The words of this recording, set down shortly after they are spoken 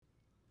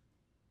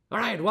All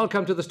right,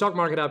 welcome to the stock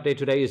market update.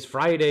 Today is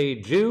Friday,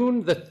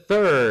 June the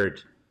 3rd.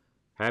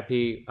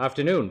 Happy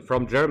afternoon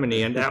from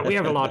Germany, and we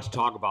have a lot to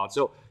talk about.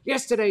 So,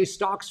 yesterday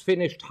stocks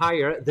finished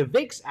higher. The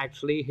VIX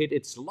actually hit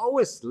its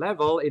lowest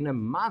level in a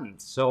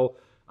month. So,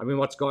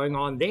 what's going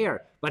on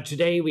there? But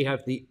today we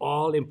have the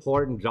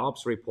all-important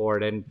jobs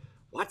report, and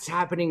what's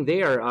happening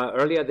there?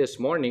 Earlier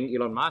this morning,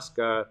 Elon Musk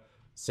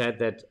said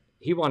that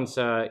he wants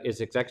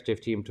his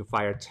executive team to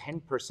fire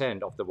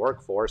 10% of the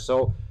workforce.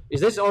 So is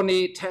this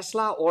only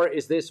Tesla or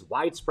is this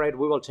widespread?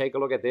 We will take a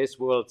look at this.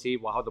 We will see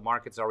how the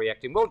markets are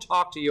reacting. We'll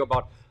talk to you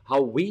about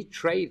how we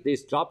trade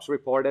this jobs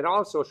report and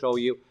also show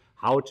you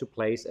how to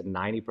place a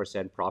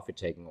 90%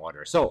 profit-taking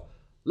order. So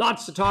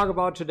lots to talk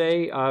about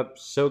today.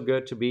 So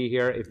good to be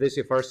here. If this is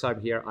your first time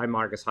here, I'm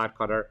Marcus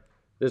Hartkotter.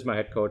 This is my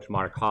head coach,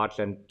 Mark Hodge.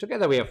 And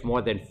together we have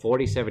more than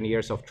 47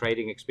 years of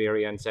trading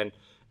experience. And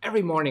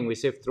every morning we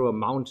sift through a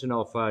mountain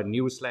of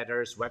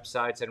newsletters,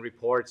 websites, and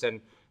reports,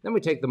 and then we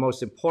take the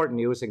most important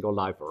news and go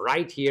live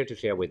right here to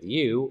share with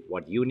you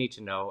what you need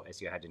to know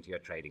as you head into your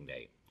trading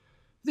day.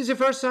 If this is your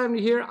first time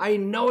here, I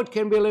know it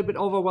can be a little bit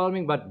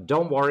overwhelming, but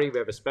don't worry, we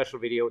have a special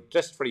video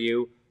just for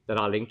you that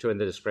I'll link to in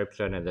the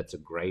description, and that's a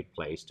great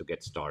place to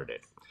get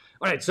started.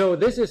 All right, so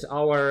this is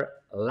our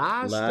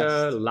last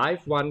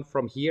live one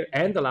from here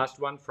and the last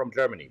one from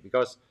Germany,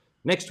 because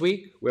next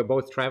week we're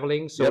both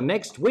traveling. So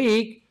next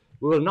week,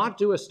 we will not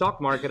do a stock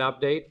market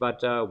update,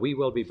 but we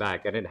will be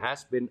back, and it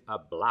has been a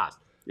blast.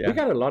 Yeah. We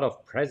got a lot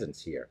of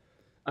presents here.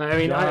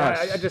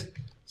 I just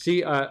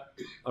see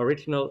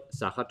original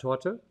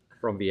Sachertorte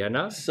from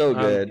Vienna. So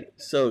good,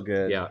 so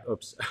good. Yeah,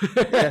 oops.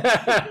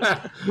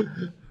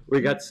 We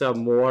got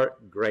some more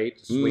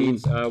great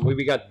sweets.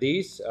 We got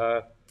these.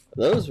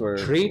 Those were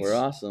treats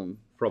awesome.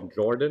 From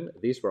Jordan.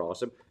 These were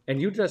awesome.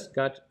 And you just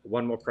got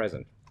one more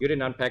present. You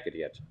didn't unpack it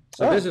yet.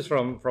 So this is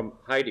from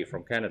Heidi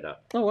from Canada.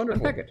 Oh,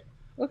 wonderful. Unpack it.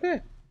 Okay.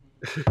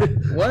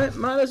 What?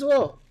 Might as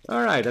well.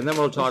 All right, and then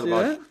we'll talk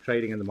about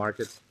trading in the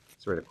markets.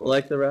 It's really cool.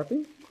 Like the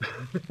wrapping?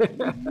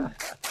 I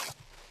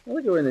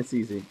like it when it's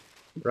easy.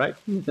 Right?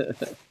 I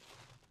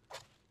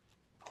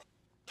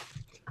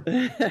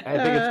think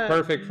it's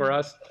perfect for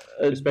us,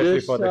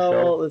 especially for the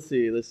show. Let's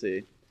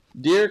see.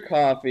 Dear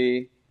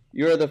Coffee,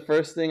 you are the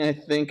first thing I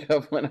think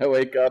of when I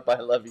wake up. I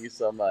love you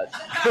so much.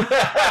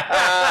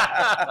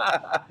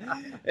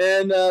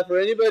 And for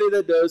anybody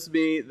that knows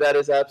me, that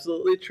is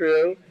absolutely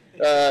true.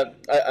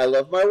 I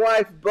love my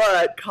wife,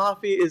 but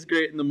coffee is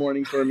great in the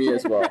morning for me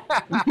as well.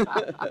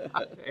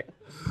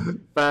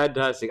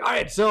 Fantastic. All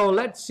right, so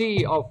let's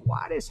see of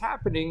what is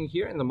happening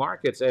here in the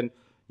markets. And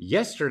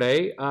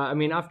yesterday,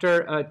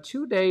 after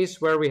 2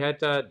 days where we had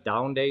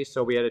down days,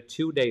 so we had a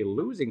 2-day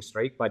losing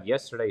streak, but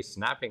yesterday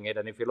snapping it.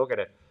 And if you look at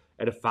it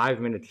at a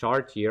 5-minute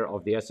chart here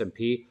of the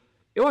S&P,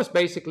 it was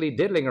basically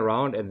diddling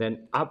around and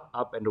then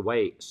up and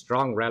away.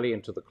 Strong rally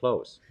into the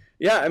close.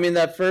 Yeah,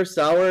 that first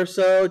hour or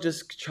so,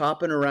 just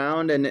chopping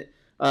around, and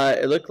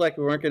it looked like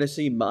we weren't going to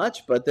see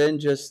much, but then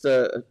just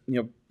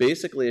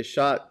basically a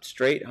shot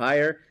straight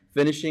higher,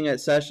 finishing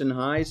at session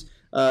highs.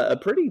 A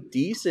pretty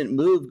decent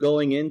move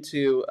going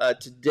into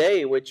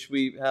today, which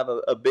we have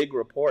a big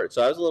report.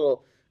 So I was a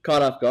little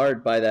caught off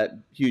guard by that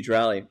huge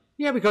rally.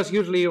 Yeah, because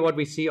usually what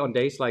we see on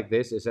days like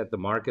this is that the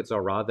markets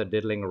are rather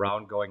diddling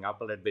around, going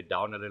up a little bit,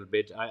 down a little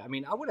bit. I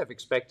would have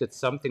expected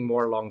something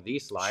more along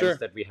these lines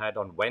that we had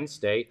on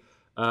Wednesday.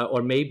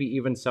 Or maybe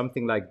even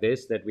something like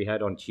this that we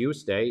had on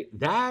Tuesday.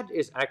 That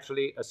is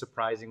actually a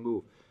surprising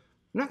move.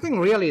 Nothing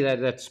really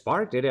that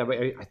sparked it.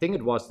 I think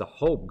it was the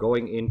hope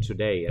going in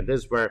today. And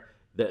this is where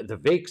the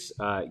VIX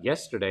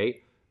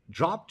yesterday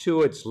dropped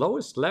to its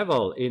lowest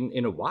level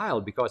in a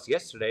while, because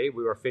yesterday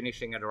we were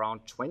finishing at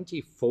around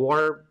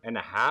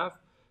 24.5.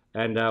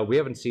 And we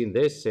haven't seen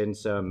this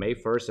since May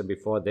 1st. And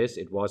before this,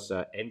 it was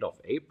end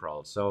of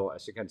April. So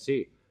as you can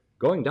see,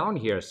 going down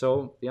here.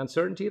 So the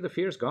uncertainty, the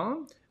fear is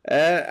gone.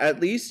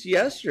 At least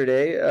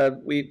yesterday,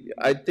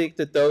 I think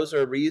that those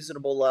are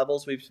reasonable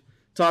levels. We've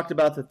talked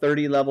about the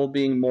 30 level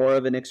being more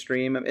of an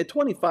extreme. At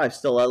 25,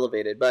 still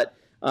elevated, but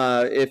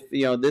if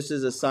this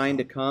is a sign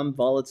to come,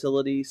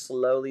 volatility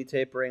slowly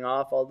tapering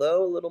off.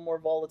 Although a little more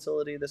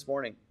volatility this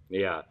morning.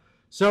 Yeah.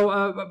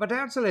 So, but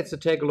also let's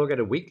take a look at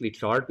a weekly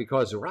chart,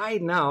 because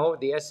right now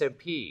the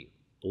S&P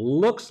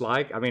looks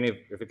like,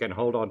 if we can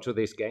hold on to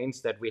these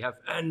gains, that we have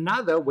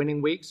another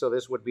winning week. So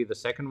this would be the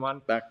second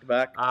one. Back to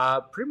back.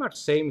 Pretty much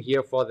same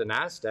here for the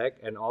NASDAQ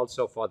and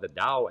also for the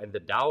Dow. And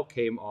the Dow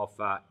came off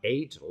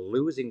 8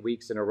 losing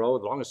weeks in a row,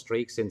 the longest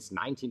streak since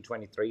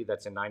 1923.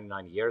 That's in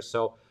 99 years.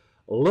 So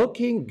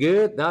looking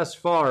good thus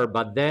far.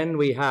 But then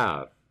we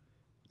have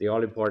the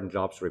all-important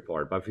jobs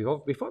report. But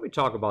before we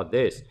talk about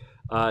this,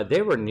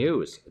 there were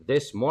news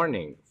this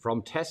morning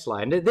from Tesla.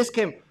 And this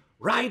came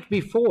right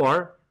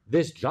before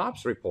this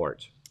jobs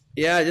report.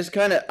 Yeah, just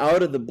kind of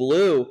out of the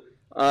blue.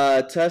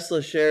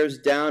 Tesla shares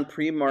down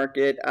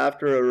pre-market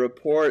after a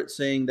report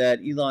saying that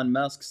Elon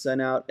Musk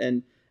sent out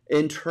an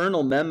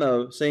internal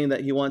memo saying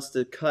that he wants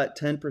to cut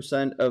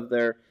 10% of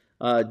their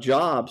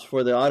jobs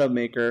for the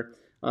automaker,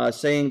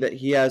 saying that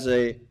he has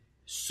a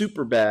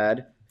super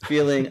bad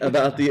feeling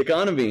about the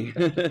economy.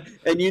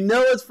 And you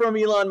know it's from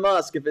Elon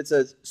Musk if it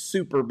says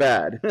super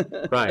bad.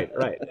 Right,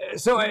 right.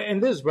 So, in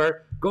this,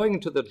 where going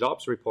into the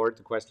jobs report,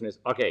 the question is,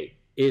 okay,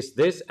 is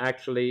this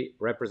actually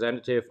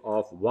representative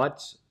of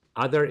what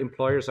other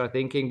employers are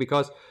thinking?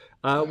 Because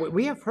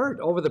we have heard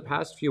over the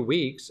past few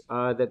weeks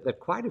that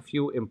quite a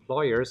few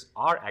employers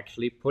are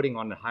actually putting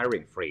on a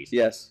hiring freeze.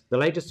 Yes. The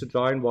latest to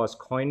join was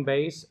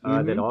Coinbase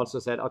that also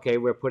said, okay,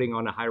 we're putting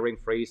on a hiring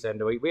freeze.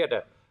 And we had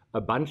a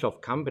bunch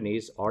of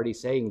companies already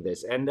saying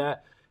this. And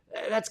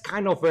that's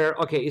kind of where,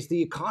 okay, is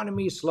the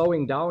economy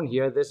slowing down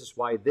here? This is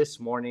why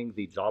this morning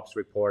the jobs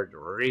report,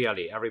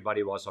 really,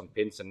 everybody was on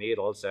pins and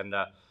needles. And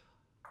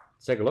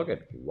let's take a look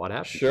at what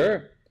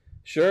happened.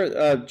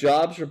 Sure.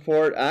 Jobs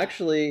report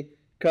actually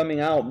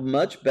coming out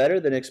much better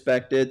than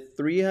expected.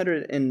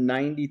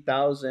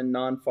 390,000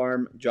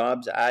 non-farm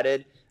jobs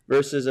added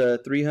versus a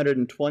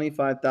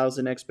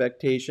 325,000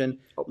 expectation.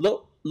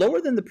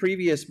 Lower than the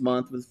previous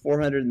month with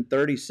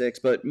 436,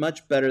 but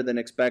much better than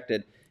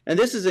expected. And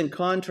this is in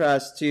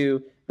contrast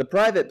to the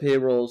private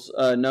payrolls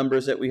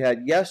numbers that we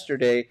had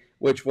yesterday,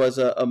 which was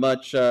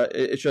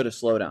it showed a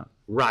slowdown.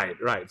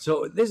 Right.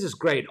 So this is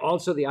great.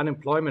 Also, the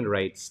unemployment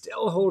rate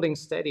still holding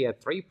steady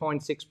at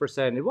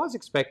 3.6%. It was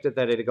expected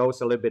that it goes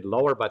a little bit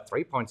lower, but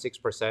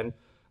 3.6%,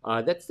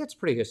 that's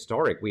pretty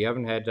historic. We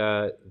haven't had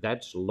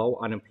that low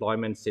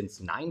unemployment since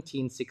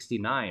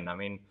 1969. I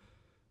mean,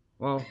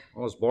 well, I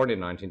was born in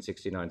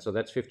 1969, so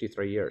that's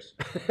 53 years.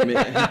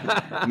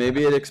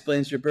 Maybe it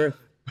explains your birth.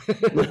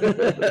 There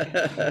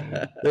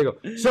you go.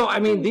 So, I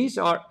mean, these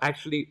are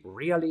actually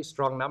really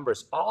strong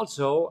numbers.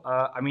 Also,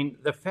 I mean,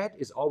 the Fed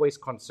is always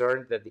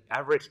concerned that the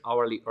average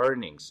hourly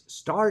earnings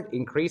start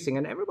increasing.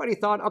 And everybody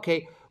thought,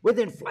 okay, with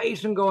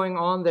inflation going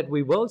on, that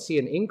we will see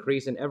an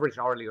increase in average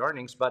hourly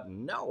earnings. But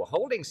no,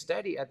 holding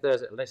steady at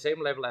the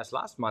same level as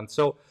last month.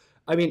 So,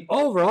 I mean,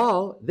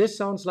 overall, this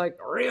sounds like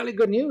really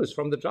good news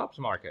from the jobs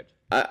market.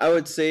 I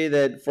would say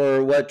that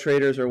for what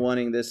traders are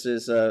wanting, this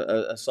is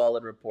a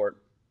solid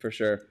report for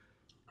sure.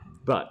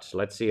 But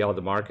let's see how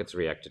the markets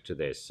reacted to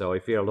this. So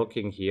if you're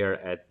looking here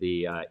at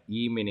the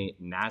E-mini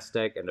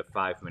NASDAQ and the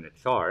 5-minute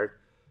chart,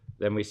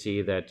 then we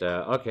see that,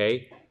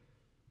 okay,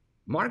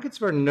 markets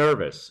were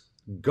nervous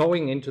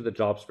going into the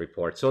jobs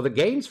report. So the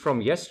gains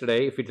from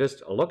yesterday, if you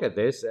just look at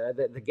this,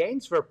 the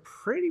gains were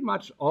pretty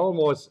much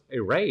almost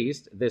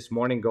erased this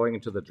morning going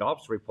into the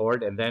jobs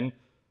report. And then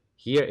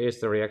here is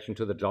the reaction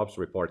to the jobs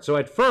report. So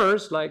at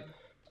first, like,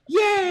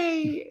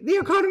 yay, the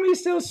economy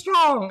is still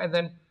strong. And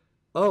then,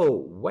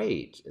 oh,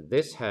 wait,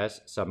 this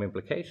has some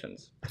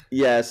implications.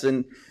 Yes,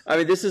 and I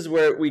mean, this is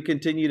where we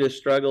continue to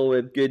struggle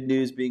with good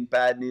news being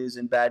bad news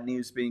and bad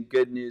news being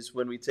good news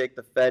when we take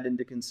the Fed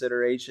into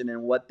consideration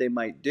and what they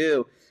might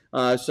do.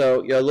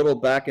 So a little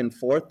back and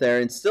forth there,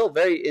 and still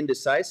very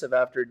indecisive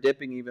after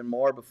dipping even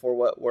more before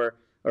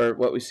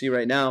what we see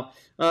right now.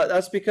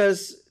 That's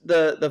because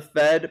the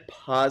Fed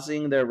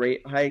pausing their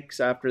rate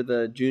hikes after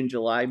the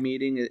June-July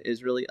meeting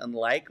is really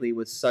unlikely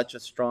with such a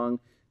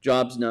strong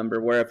jobs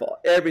number, where if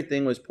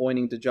everything was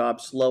pointing to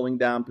jobs slowing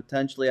down,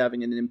 potentially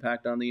having an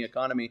impact on the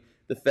economy,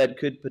 the Fed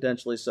could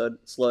potentially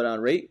slow down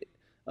rate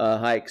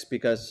hikes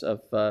because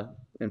of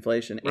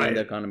inflation in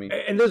the economy.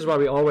 And this is why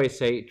we always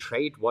say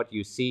trade what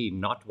you see,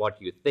 not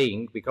what you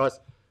think, because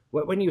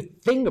when you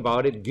think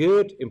about it,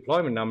 good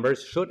employment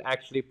numbers should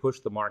actually push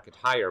the market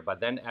higher.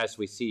 But then as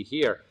we see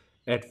here,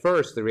 at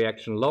first the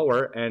reaction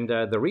lower, and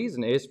the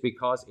reason is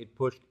because it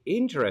pushed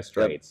interest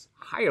rates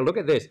higher. Look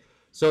at this.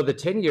 So the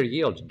 10-year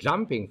yield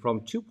jumping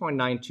from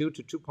 2.92 to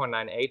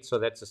 2.98, so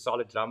that's a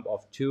solid jump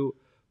of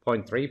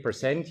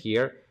 2.3%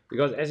 here.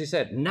 Because as you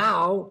said,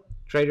 now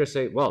traders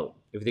say, well,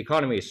 if the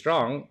economy is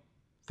strong,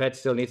 Fed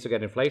still needs to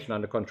get inflation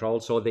under control,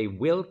 so they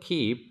will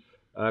keep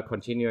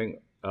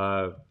continuing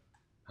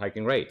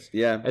hiking rates.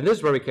 Yeah. And this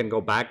is where we can go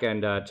back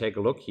and take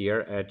a look here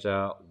at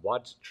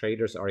what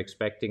traders are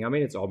expecting. I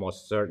mean, it's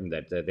almost certain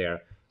that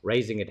they're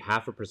raising it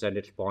 0.5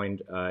 percentage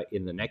point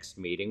in the next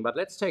meeting. But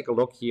let's take a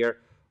look here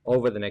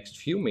over the next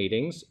few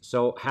meetings.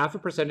 So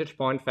 0.5 percentage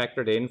point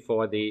factored in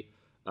for the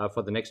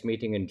next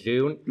meeting in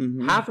June,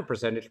 0.5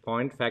 percentage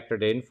point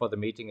factored in for the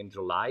meeting in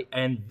July.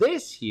 And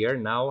this here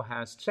now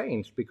has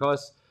changed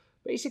because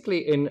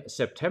basically in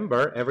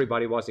September,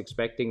 everybody was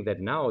expecting that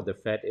now the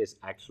Fed is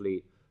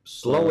actually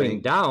slowing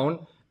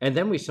down. And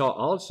then we saw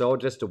also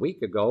just a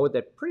week ago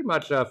that pretty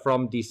much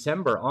from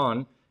December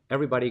on,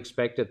 everybody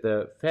expected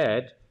the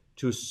Fed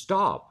to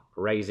stop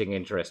raising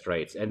interest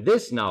rates. And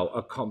this now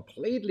a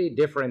completely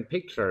different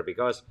picture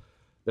because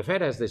the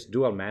Fed has this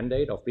dual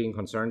mandate of being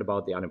concerned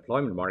about the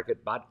unemployment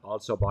market, but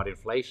also about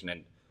inflation.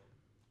 And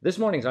this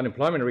morning's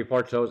unemployment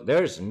report shows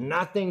there's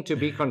nothing to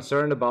be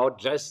concerned about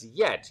just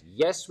yet.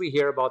 Yes, we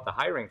hear about the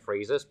hiring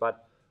freezes,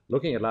 but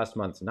looking at last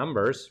month's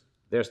numbers,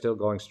 they're still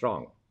going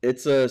strong.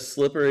 It's a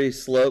slippery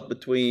slope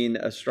between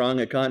a strong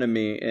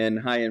economy and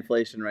high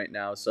inflation right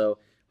now. So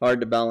hard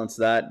to balance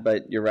that,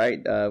 but you're right.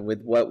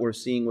 With what we're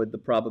seeing with the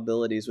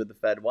probabilities with the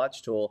Fed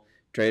Watch tool,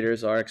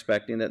 traders are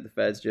expecting that the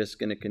Fed's just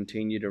going to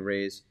continue to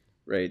raise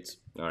rates.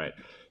 All right.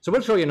 So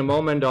we'll show you in a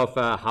moment of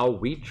how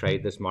we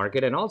trade this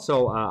market and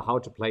also how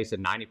to place a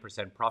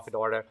 90%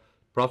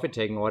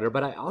 profit-taking order.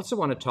 But I also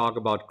want to talk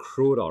about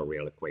crude oil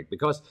really quick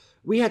because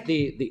we had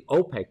the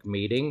OPEC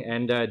meeting,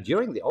 and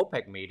during the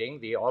OPEC meeting,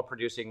 the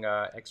oil-producing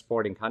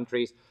exporting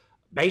countries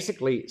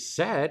basically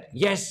said,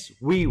 yes,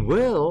 we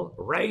will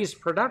raise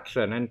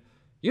production. And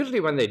usually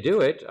when they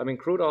do it, I mean,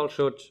 crude oil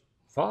should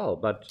fall.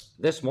 But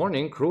this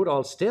morning, crude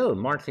oil still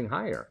marching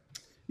higher.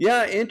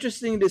 Yeah,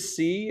 interesting to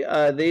see.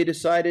 They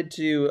decided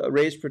to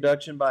raise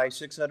production by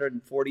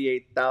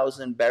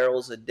 648,000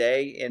 barrels a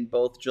day in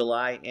both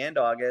July and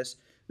August.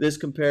 This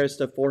compares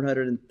to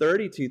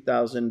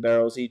 432,000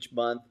 barrels each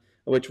month,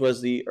 which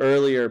was the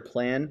earlier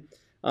plan.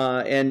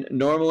 And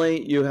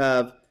normally you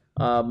have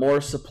more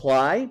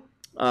supply,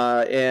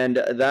 and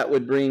that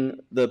would bring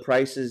the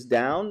prices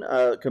down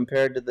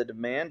compared to the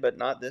demand, but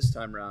not this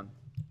time around.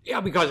 Yeah,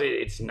 because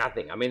it's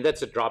nothing. I mean,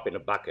 that's a drop in a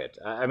bucket.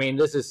 I mean,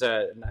 this is,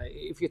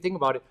 if you think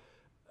about it,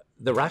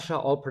 the Russia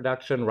oil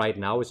production right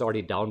now is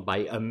already down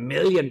by 1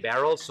 million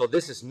barrels. So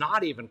this is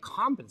not even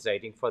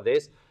compensating for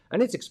this.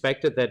 And it's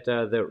expected that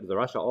the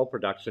Russia oil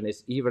production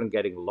is even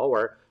getting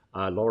lower,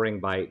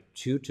 lowering by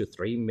 2 to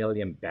 3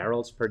 million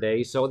barrels per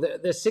day. So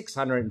the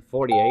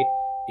 648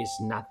 is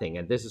nothing.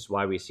 And this is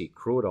why we see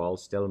crude oil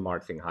still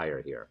marching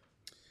higher here.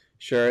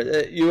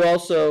 Sure. You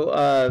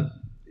also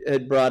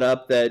had brought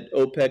up that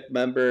OPEC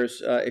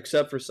members,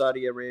 except for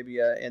Saudi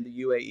Arabia and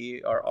the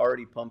UAE, are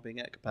already pumping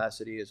at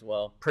capacity as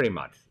well. Pretty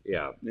much,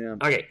 yeah. Yeah.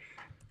 Okay,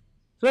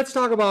 so let's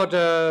talk about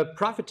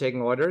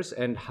profit-taking orders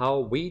and how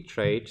we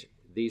trade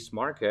these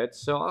markets.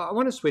 So I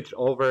want to switch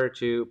over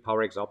to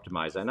PowerX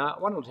Optimizer, and I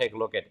want to take a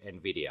look at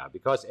NVIDIA,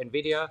 because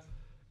NVIDIA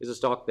is a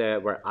stock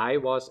there where I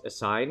was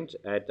assigned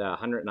at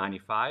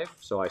 195,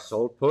 so I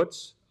sold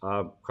puts,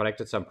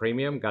 collected some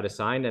premium, got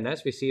assigned, and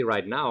as we see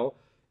right now,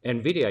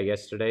 NVIDIA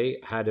yesterday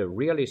had a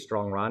really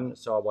strong run,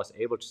 so I was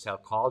able to sell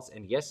calls,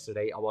 and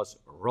yesterday I was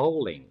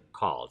rolling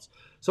calls.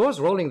 So I was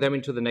rolling them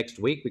into the next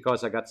week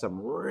because I got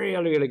some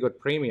really good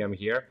premium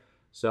here.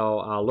 So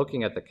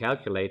looking at the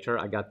calculator,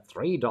 I got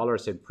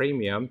 $3 in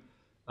premium.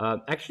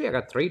 Actually, I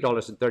got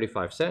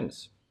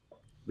 $3.35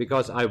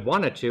 because I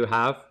wanted to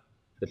have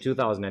the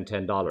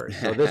 $2010.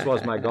 So this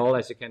was my goal,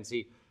 as you can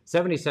see,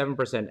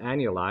 77%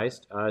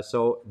 annualized.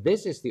 So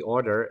this is the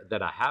order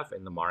that I have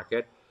in the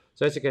market.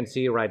 So as you can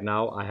see right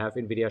now, I have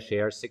NVIDIA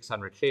shares,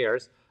 600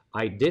 shares.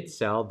 I did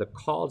sell the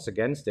calls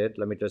against it.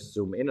 Let me just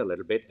zoom in a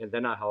little bit. And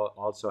then I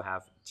also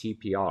have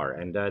TPR.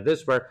 And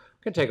this where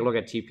we can take a look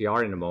at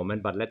TPR in a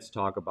moment, but let's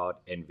talk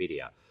about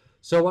NVIDIA.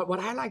 So what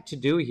I like to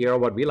do here,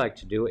 what we like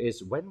to do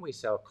is when we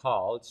sell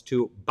calls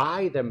to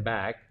buy them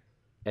back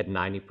at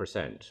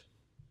 90%.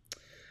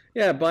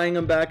 Yeah, buying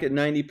them back at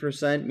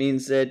 90%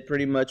 means that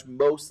pretty much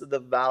most of the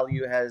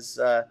value has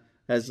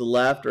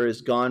left or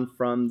is gone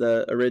from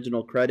the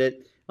original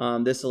credit.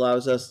 This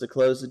allows us to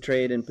close the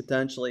trade and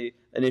potentially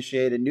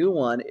initiate a new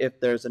one if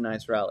there's a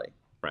nice rally.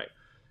 Right.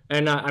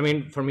 And I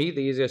mean, for me, the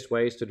easiest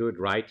way is to do it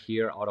right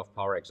here out of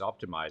PowerX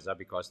Optimizer,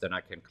 because then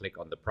I can click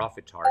on the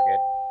profit target.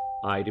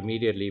 It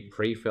immediately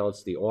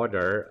pre-fills the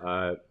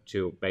order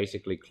to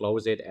basically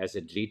close it as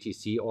a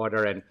GTC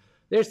order. And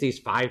there's these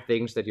 5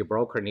 things that your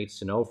broker needs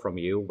to know from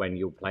you when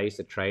you place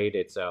a trade.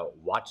 It's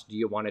what do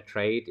you want to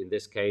trade? In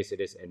this case, it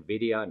is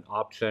NVIDIA, an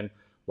option.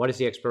 What is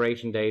the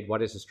expiration date?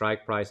 What is the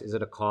strike price? Is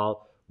it a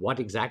call? What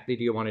exactly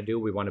do you want to do?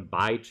 We want to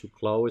buy to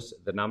close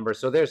the number.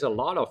 So there's a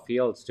lot of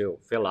fields to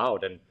fill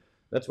out. And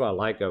that's what I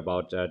like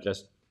about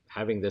just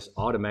having this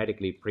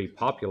automatically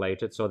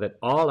pre-populated, so that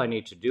all I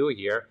need to do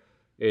here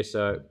is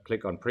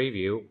click on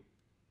preview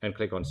and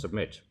click on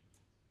submit.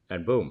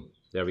 And boom,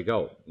 there we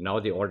go. Now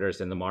the order is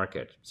in the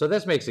market. So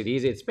this makes it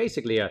easy. It's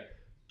basically a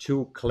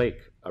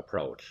 2-click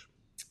approach.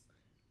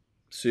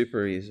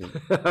 Super easy.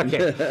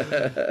 Okay.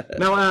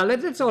 Now,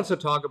 let's also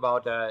talk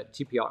about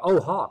TPR. Oh,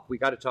 HOG. We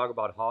got to talk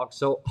about HOG.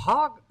 So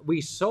HOG, we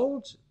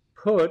sold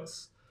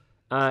puts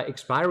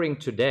expiring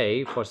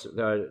today for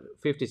 56%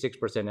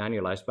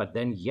 annualized. But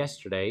then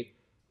yesterday,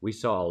 we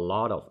saw a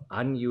lot of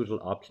unusual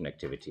option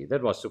activity.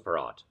 That was super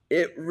odd.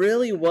 It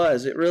really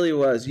was. It really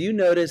was. You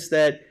noticed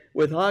that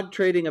with HOG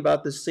trading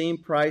about the same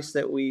price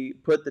that we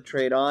put the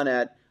trade on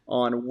at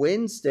on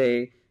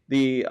Wednesday,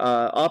 the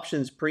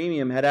options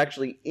premium had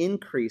actually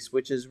increased,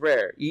 which is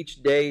rare.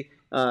 Each day,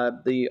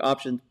 the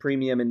options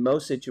premium in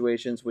most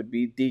situations would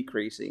be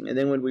decreasing. And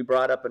then when we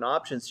brought up an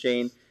options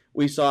chain,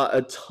 we saw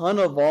a ton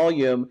of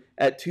volume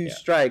at 2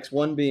 strikes,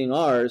 one being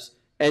ours,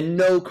 and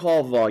no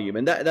call volume.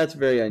 And that's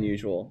very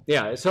unusual.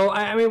 Yeah, so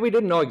I mean, we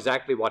didn't know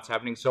exactly what's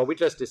happening. So we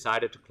just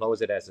decided to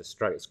close it as a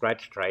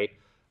scratch trade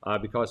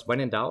because when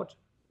in doubt,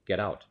 get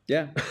out.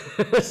 Yeah.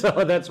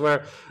 So that's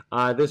where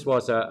this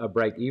was a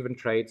break-even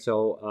trade.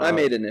 So I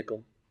made a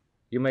nickel.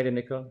 You made a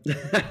nickel?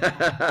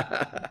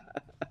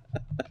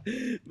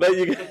 But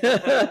you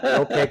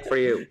no cake for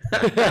you.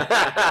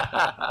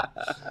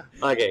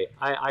 Okay,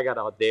 I got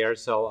out there.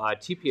 So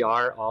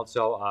TPR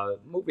also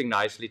moving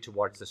nicely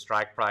towards the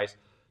strike price.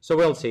 So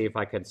we'll see if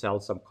I can sell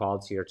some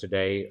calls here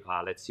today.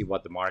 Let's see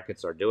what the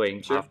markets are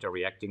doing after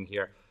reacting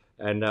here.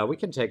 And we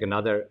can take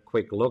another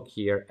quick look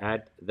here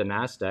at the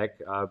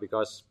NASDAQ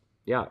because,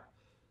 yeah,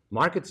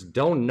 markets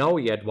don't know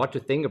yet what to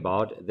think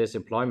about this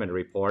employment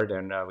report.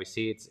 And we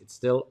see it's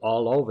still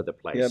all over the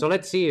place. Yep. So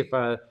let's see if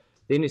the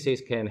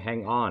indices can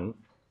hang on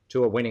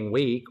to a winning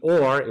week,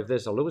 or if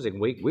there's a losing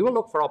week. We will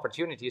look for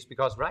opportunities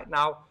because right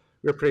now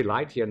we're pretty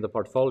light here in the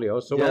portfolio.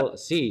 So Yep. we'll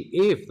see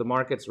if the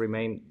markets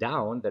remain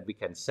down that we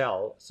can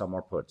sell some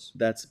more puts.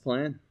 That's the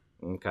plan.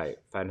 Okay,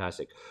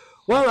 fantastic.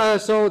 Well,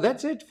 so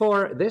that's it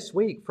for this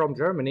week from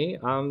Germany.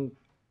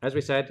 As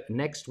we said,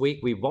 next week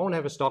we won't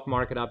have a stock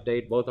market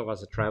update. Both of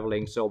us are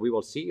traveling, so we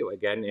will see you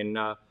again in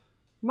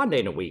Monday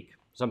in a week,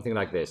 something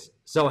like this.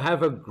 So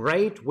have a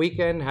great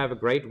weekend. Have a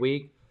great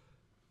week.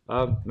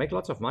 Make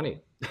lots of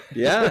money.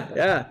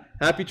 Yeah.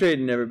 Happy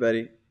trading,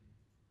 everybody.